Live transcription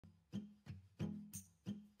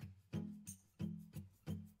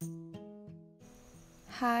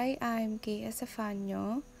Hi, I'm Kay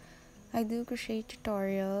Estefano. I do crochet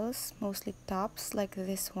tutorials, mostly tops like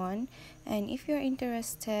this one, and if you're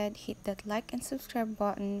interested, hit that like and subscribe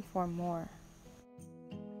button for more.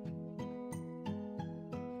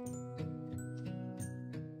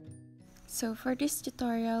 So for this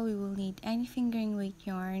tutorial, we will need any fingering weight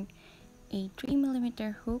yarn, a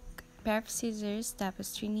 3mm hook, pair of scissors,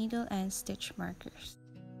 tapestry needle, and stitch markers.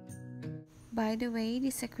 By the way,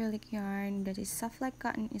 this acrylic yarn that is soft like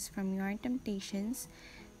cotton is from Yarn Temptations.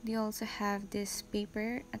 They also have this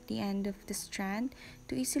paper at the end of the strand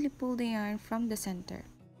to easily pull the yarn from the center.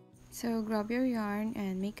 So grab your yarn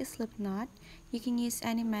and make a slip knot. You can use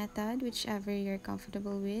any method, whichever you're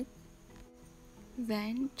comfortable with.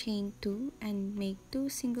 Then chain 2 and make 2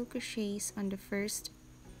 single crochets on the first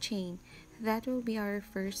chain. That will be our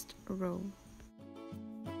first row.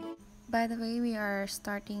 By the way, we are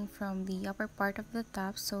starting from the upper part of the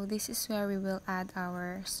top, so this is where we will add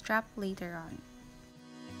our strap later on.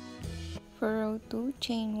 For row 2,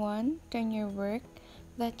 chain 1, turn your work.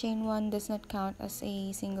 That chain 1 does not count as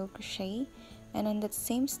a single crochet, and on that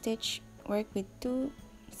same stitch, work with 2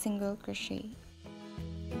 single crochet.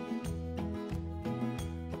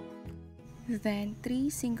 Then 3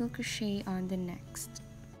 single crochet on the next.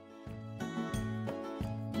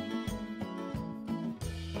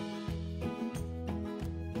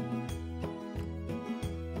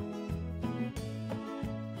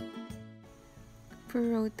 For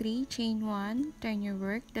row 3, chain 1, turn your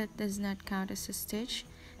work, that does not count as a stitch,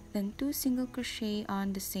 then 2 single crochet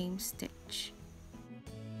on the same stitch.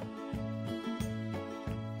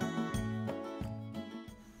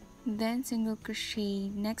 Then single crochet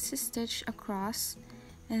next stitch across,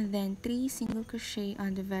 and then 3 single crochet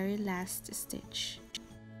on the very last stitch.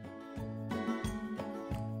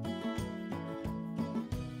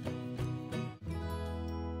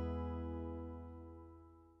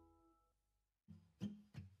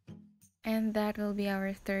 And that will be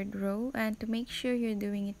our third row, and to make sure you're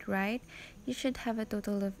doing it right, you should have a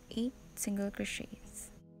total of 8 single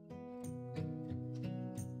crochets.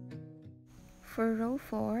 For row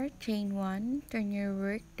 4, chain 1, turn your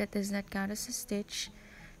work, that does not count as a stitch,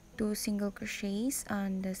 2 single crochets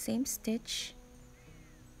on the same stitch,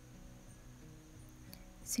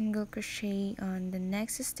 single crochet on the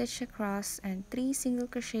next stitch across, and 3 single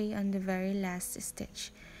crochet on the very last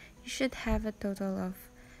stitch. You should have a total of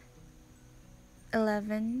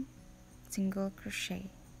 11 single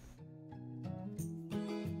crochet.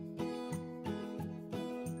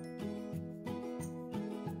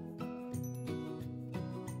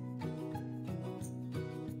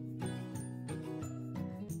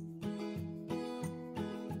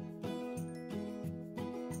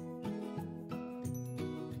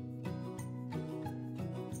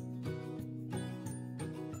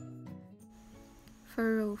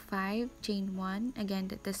 For row 5, chain 1, again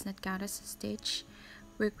that does not count as a stitch,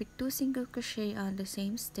 work with 2 single crochet on the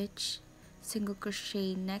same stitch, single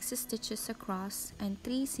crochet next stitches across, and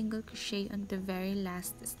 3 single crochet on the very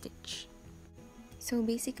last stitch. So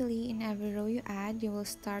basically, in every row you add, you will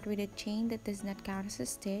start with a chain that does not count as a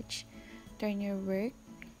stitch, turn your work,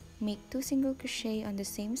 make 2 single crochet on the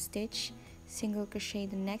same stitch, single crochet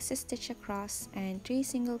the next stitch across, and 3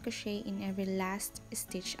 single crochet in every last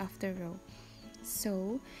stitch of the row.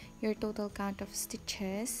 So your total count of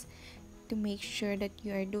stitches, to make sure that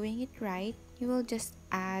you are doing it right, you will just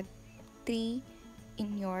add 3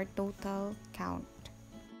 in your total count.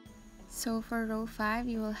 So for row 5,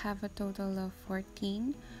 you will have a total of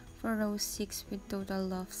 14, for row 6 with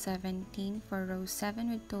total of 17, for row 7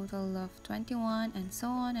 with total of 21, and so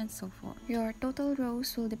on and so forth. Your total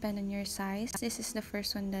rows will depend on your size. This is the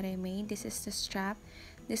first one that I made. This is the strap.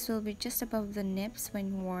 This will be just above the nips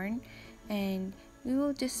when worn, and we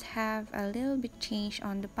will just have a little bit change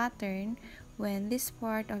on the pattern when this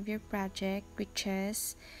part of your project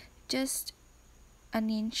reaches just an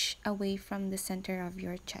inch away from the center of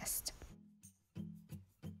your chest.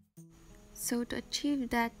 So to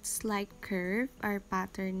achieve that slight curve, our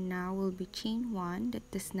pattern now will be chain 1,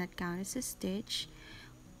 that does not count as a stitch,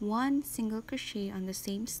 1 single crochet on the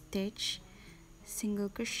same stitch, single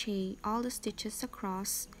crochet all the stitches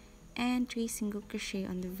across, and 3 single crochet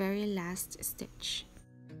on the very last stitch.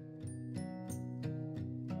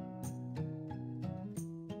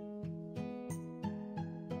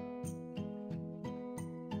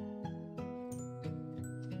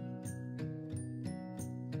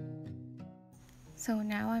 So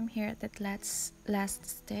now I'm here at that last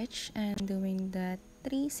stitch and doing the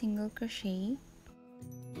 3 single crochet.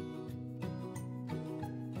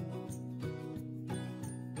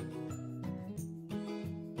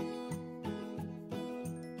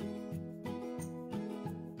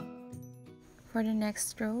 For the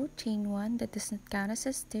next row, chain 1 that does not count as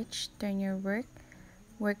a stitch, turn your work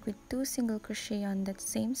with 2 single crochet on that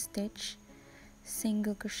same stitch,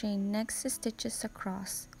 single crochet next stitches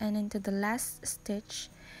across, and into the last stitch,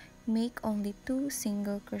 make only 2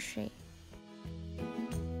 single crochet.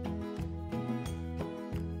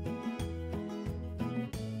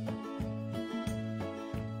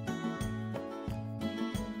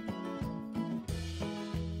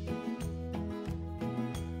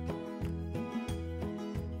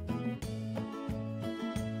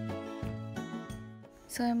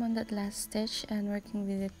 So I'm on that last stitch and working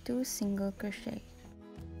with the 2 single crochet.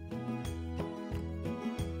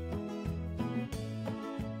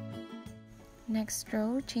 Next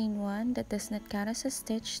row, chain 1 that does not count as a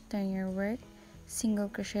stitch, turn your work, single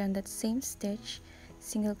crochet on that same stitch,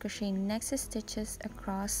 single crochet next stitches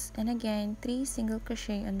across, and again 3 single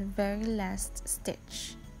crochet on the very last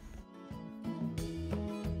stitch.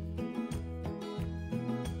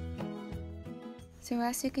 So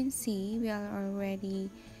as you can see, we are already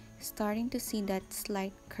starting to see that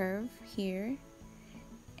slight curve here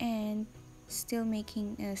and still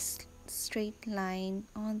making a straight line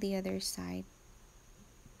on the other side.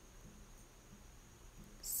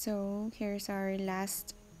 So here's our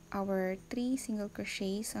 3 single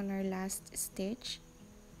crochets on our last stitch.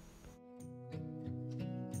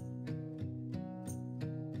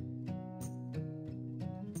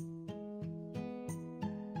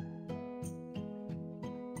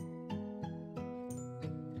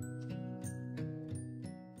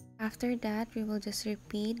 After that, we will just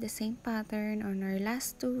repeat the same pattern on our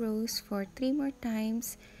last 2 rows for 3 more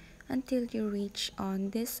times until you reach on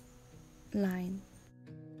this line.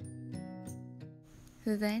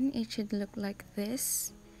 Then it should look like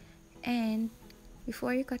this, and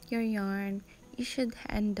before you cut your yarn, you should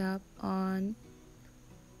end up on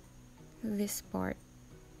this part.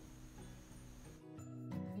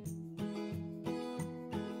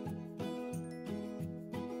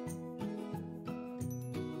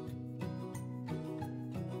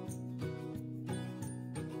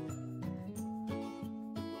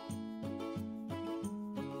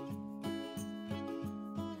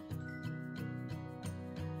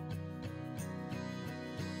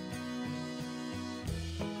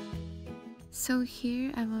 So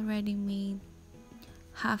here I've already made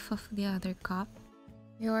half of the other cup.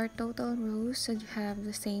 Your total rows should have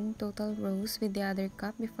the same total rows with the other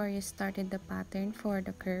cup before you started the pattern for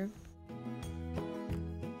the curve.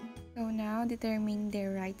 So now determine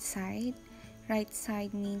the right side. Right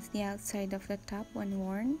side means the outside of the top when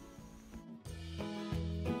worn.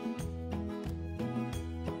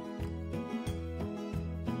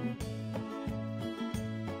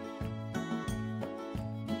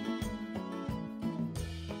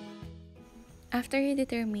 After you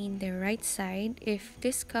determine the right side, if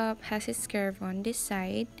this cup has its curve on this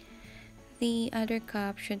side, the other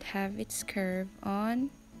cup should have its curve on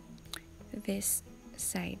this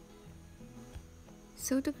side.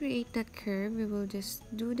 So to create that curve, we will just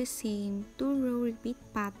do the same 2-row repeat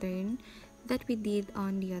pattern that we did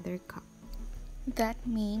on the other cup. That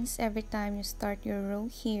means every time you start your row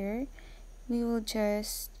here, we will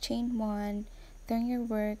just chain 1, turn your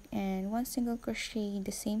work, and 1 single crochet in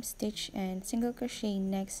the same stitch and single crochet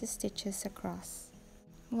next stitches across.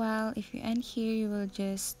 While if you end here, you will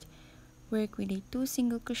just work with a 2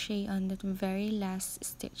 single crochet on the very last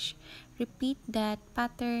stitch. Repeat that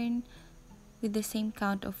pattern with the same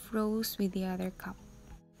count of rows with the other cup.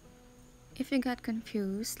 If you got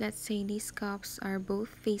confused, let's say these cups are both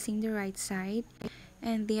facing the right side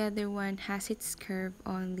and the other one has its curve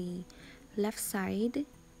on the left side,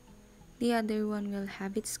 the other one will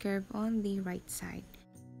have its curve on the right side.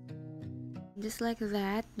 Just like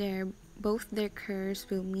that, both their curves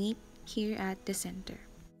will meet here at the center.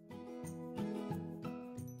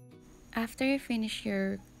 After you finish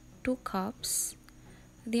your 2 cups,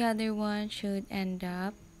 the other one should end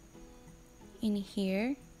up in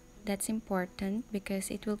here. That's important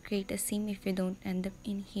because it will create a seam if you don't end up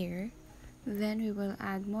in here. Then we will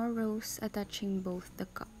add more rows attaching both the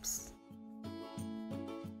cups.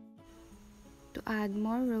 To add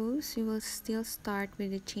more rows, you will still start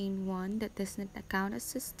with the chain 1 that does not count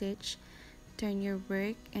as a stitch. Turn your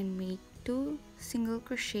work and make 2 single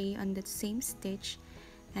crochet on that same stitch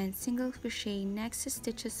and single crochet next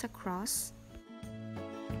stitches across.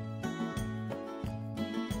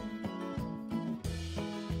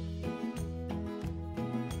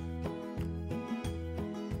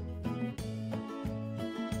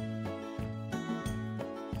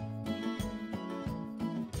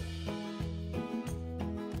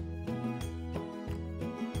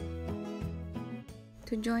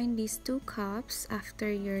 To join these two cups,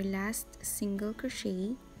 after your last single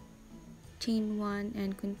crochet, chain 1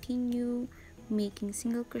 and continue making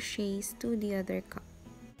single crochets to the other cup.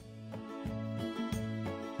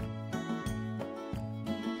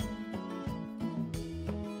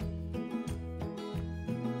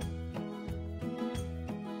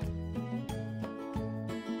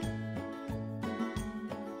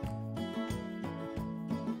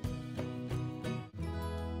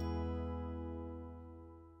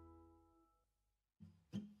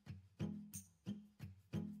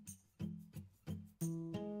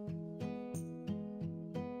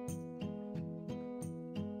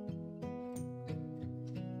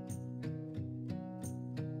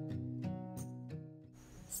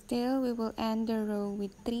 Still, we will end the row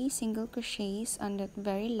with 3 single crochets on that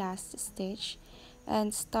very last stitch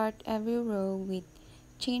and start every row with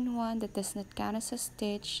chain 1 that does not count as a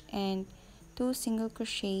stitch and 2 single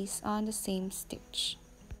crochets on the same stitch.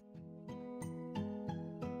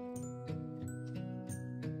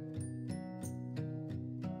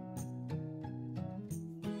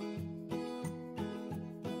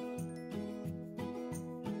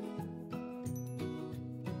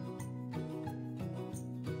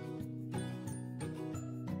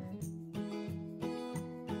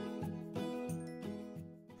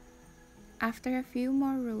 After a few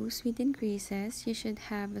more rows with increases, you should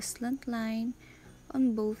have a slant line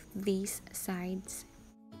on both these sides.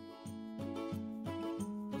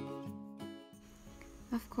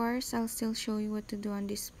 Of course, I'll still show you what to do on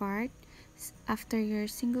this part. After your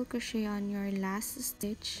single crochet on your last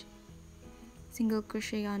stitch, single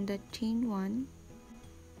crochet on the chain 1,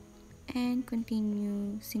 and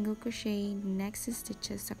continue single crochet the next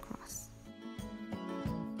stitches across.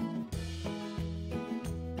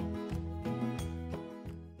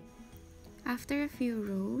 After a few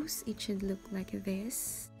rows, it should look like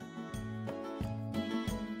this.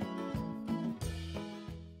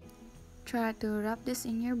 Try to wrap this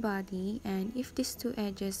in your body, and if these two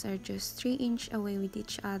edges are just 3 inches away with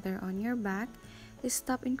each other on your back,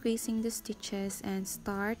 stop increasing the stitches and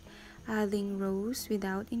start adding rows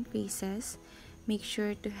without increases. Make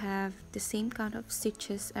sure to have the same count of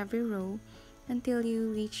stitches every row until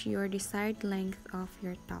you reach your desired length of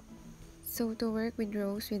your top. So to work with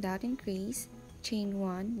rows without increase, chain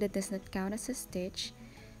 1 that does not count as a stitch,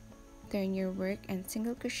 turn your work and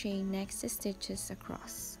single crochet next stitches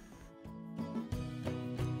across.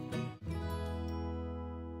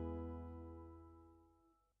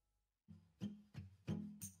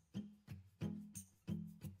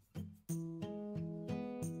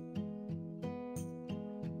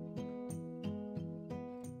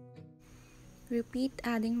 Repeat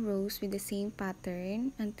adding rows with the same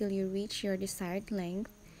pattern until you reach your desired length.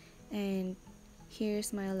 And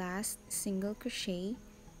here's my last single crochet,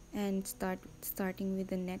 and starting with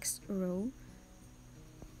the next row.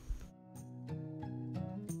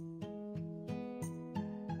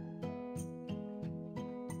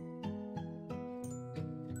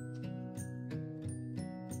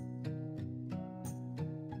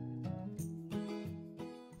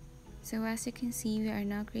 So as you can see, we are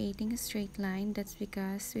now creating a straight line. That's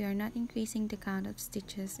because we are not increasing the count of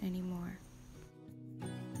stitches anymore.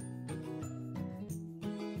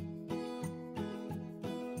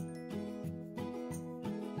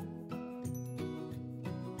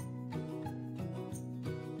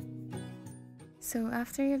 So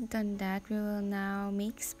after you've done that, we will now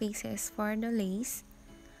make spaces for the lace,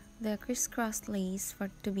 the crisscross lace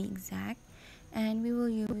to be exact, and we will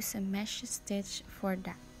use a mesh stitch for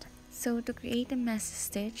that. So to create a mesh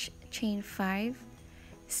stitch, chain 5,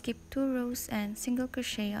 skip 2 rows and single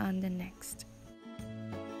crochet on the next.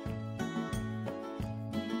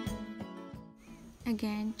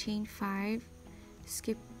 Again, chain 5,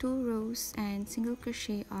 skip 2 rows and single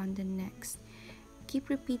crochet on the next. Keep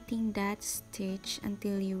repeating that stitch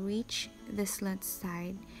until you reach the slant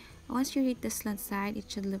side. Once you reach the slant side, it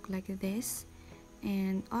should look like this,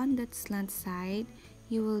 and on that slant side,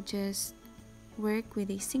 you will just work with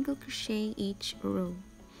a single crochet each row.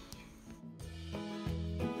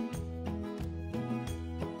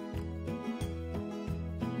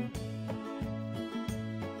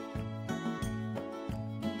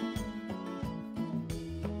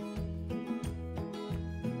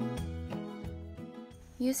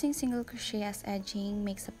 Using single crochet as edging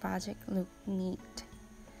makes a project look neat.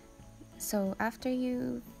 So after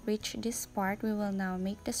you reach this part, we will now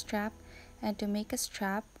make the strap. And to make a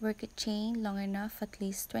strap, work a chain long enough at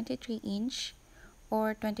least 23 inch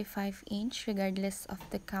or 25 inch regardless of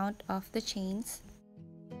the count of the chains.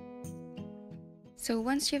 So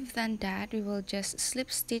once you've done that, we will just slip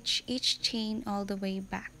stitch each chain all the way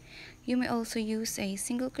back. You may also use a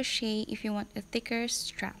single crochet if you want a thicker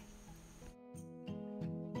strap.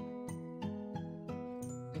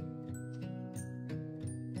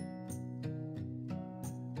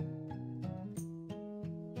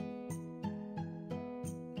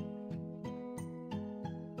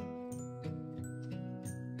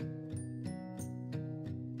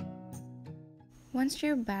 Once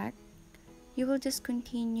you're back, you will just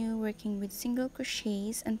continue working with single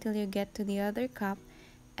crochets until you get to the other cup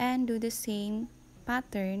and do the same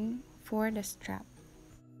pattern for the strap.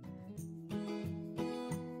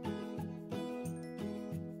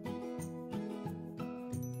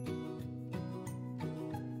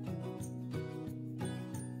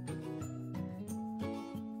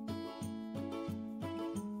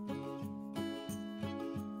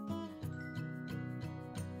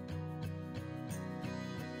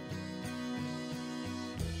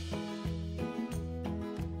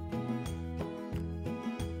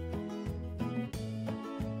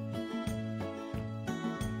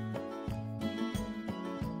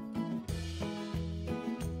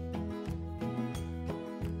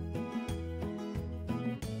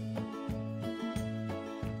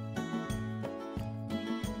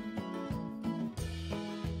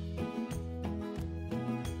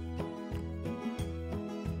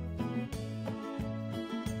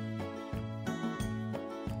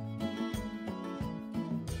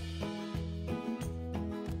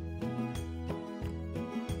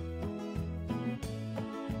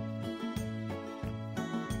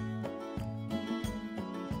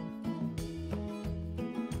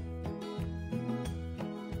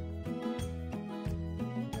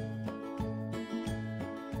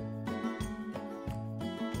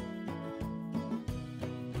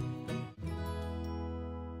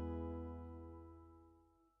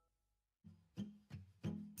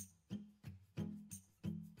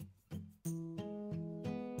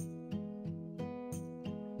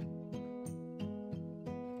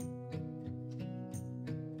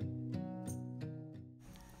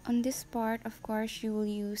 On this part, of course, you will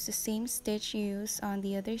use the same stitch you use on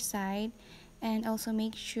the other side, and also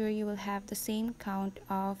make sure you will have the same count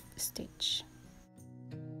of stitch.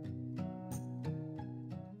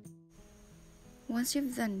 Once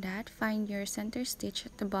you've done that, find your center stitch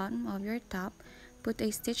at the bottom of your top, put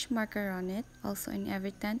a stitch marker on it, also in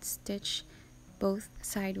every 10th stitch, both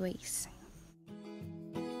sideways.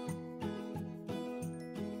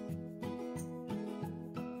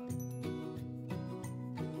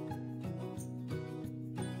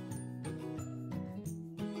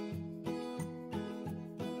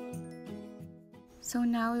 So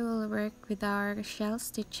now we will work with our shell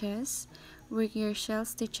stitches. Work your shell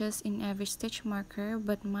stitches in every stitch marker,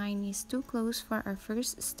 but mine is too close for our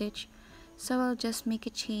first stitch, so I'll just make a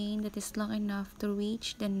chain that is long enough to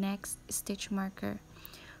reach the next stitch marker.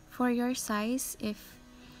 For your size, if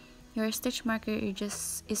your stitch marker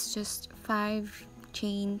is just 5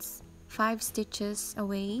 stitches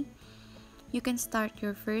away, you can start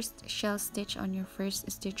your first shell stitch on your first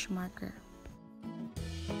stitch marker.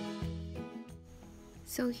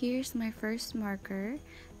 So here's my first marker,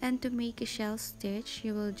 and to make a shell stitch,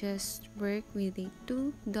 you will just work with a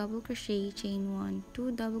 2 double crochet, chain 1,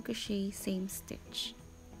 2 double crochet, same stitch.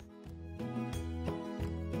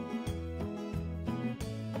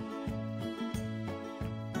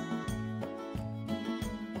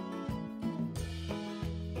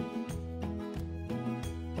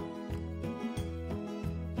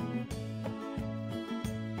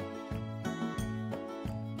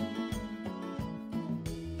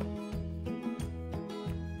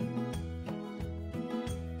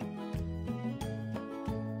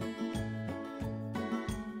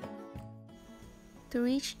 To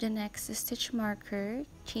reach the next stitch marker,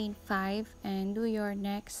 chain 5 and do your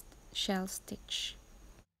next shell stitch.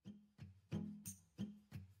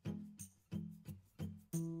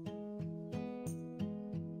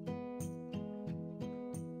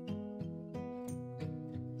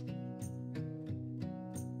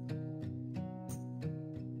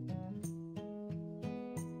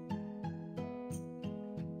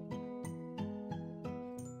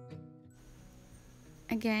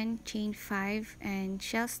 Again, chain 5 and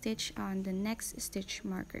shell stitch on the next stitch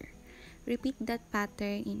marker. Repeat that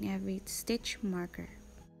pattern in every stitch marker.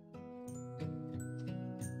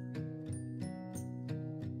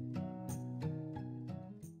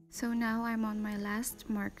 So now I'm on my last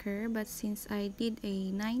marker, but since I did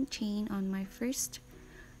a 9 chain on my first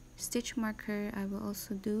stitch marker, I will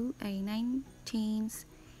also do a 9 chains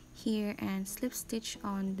here and slip stitch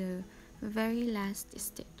on the very last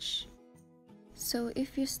stitch. So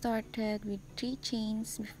if you started with 3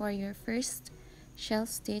 chains before your first shell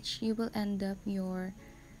stitch, you will end up your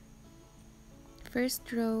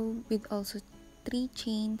first row with also 3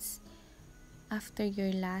 chains after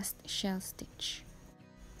your last shell stitch.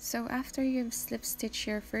 So after you've slip stitched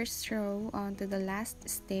your first row onto the last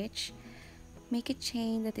stitch, make a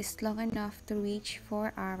chain that is long enough to reach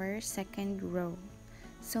for our second row.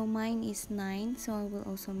 So mine is 9, so I will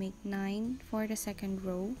also make 9 for the second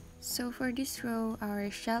row. So for this row,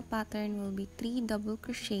 our shell pattern will be 3 double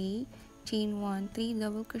crochet, chain 1, 3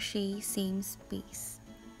 double crochet, same space.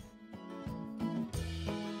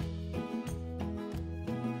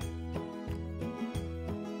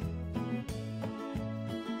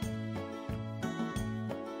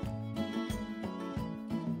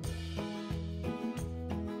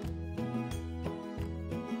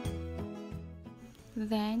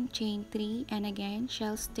 Then chain 3 and again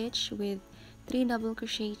shell stitch with 3 double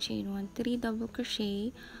crochet, chain 1, 3 double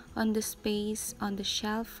crochet on the space on the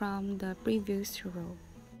shell from the previous row.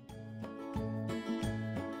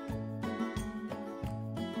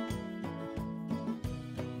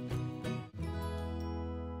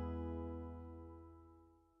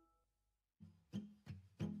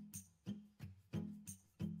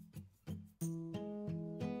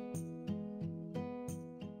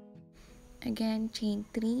 Again chain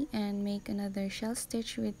 3 and make another shell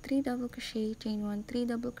stitch with 3 double crochet, chain 1, 3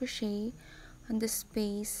 double crochet on the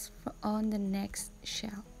space on the next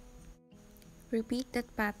shell. Repeat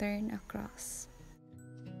that pattern across.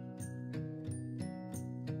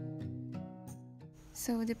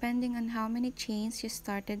 So depending on how many chains you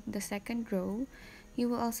started the second row, you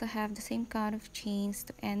will also have the same count of chains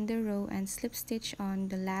to end the row and slip stitch on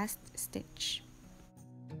the last stitch.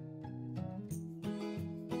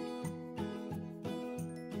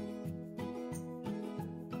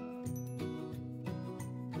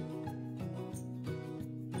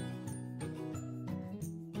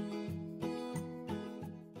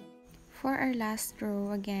 For our last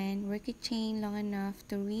row, again, work a chain long enough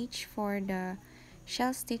to reach for the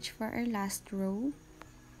shell stitch for our last row.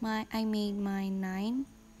 I made mine 9,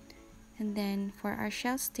 and then for our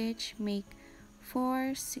shell stitch, make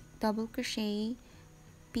 4 double crochet,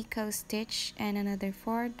 picot stitch, and another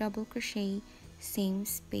 4 double crochet, same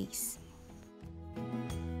space.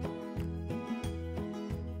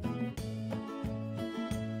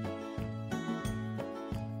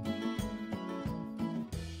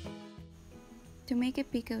 To make a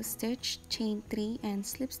picot stitch, chain 3 and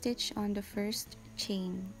slip stitch on the first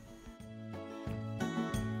chain.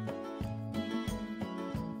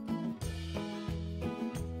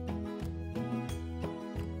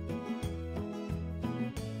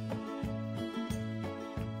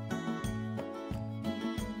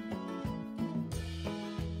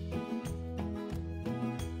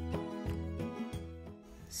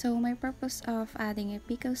 So my purpose of adding a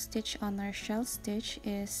picot stitch on our shell stitch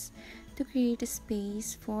is to create a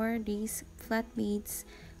space for these flat beads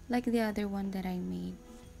like the other one that I made.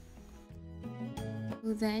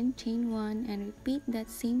 So then chain 1 and repeat that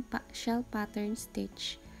same shell pattern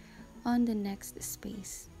stitch on the next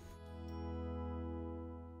space.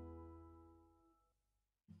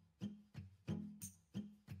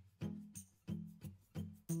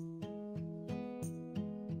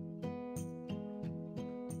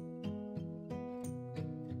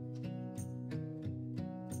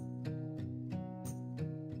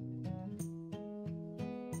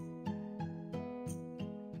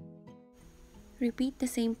 Repeat the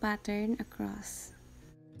same pattern across.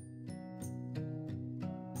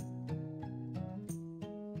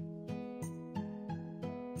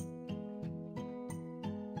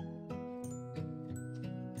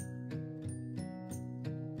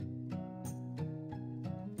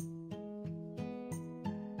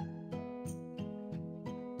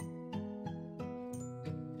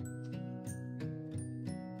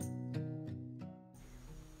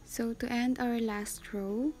 So to end our last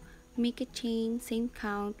row, make a chain, same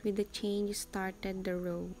count with the chain you started the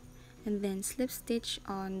row, and then slip stitch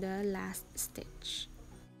on the last stitch.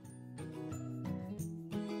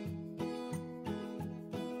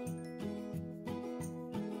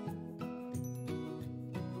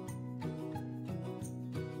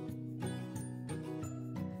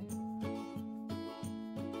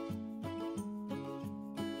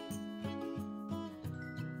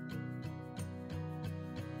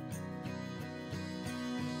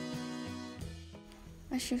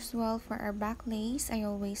 As usual, for our back lace, I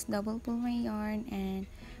always double pull my yarn and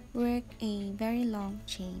work a very long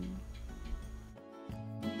chain.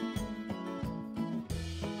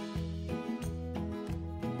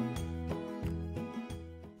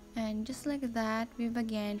 And just like that, we've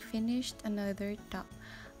again finished another top.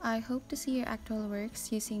 I hope to see your actual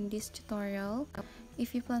works using this tutorial.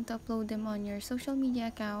 If you plan to upload them on your social media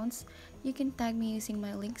accounts, you can tag me using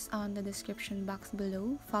my links on the description box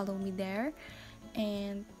below. Follow me there.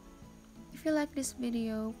 And if you like this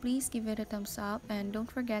video, please give it a thumbs up and don't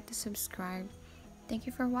forget to subscribe. Thank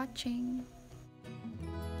you for watching.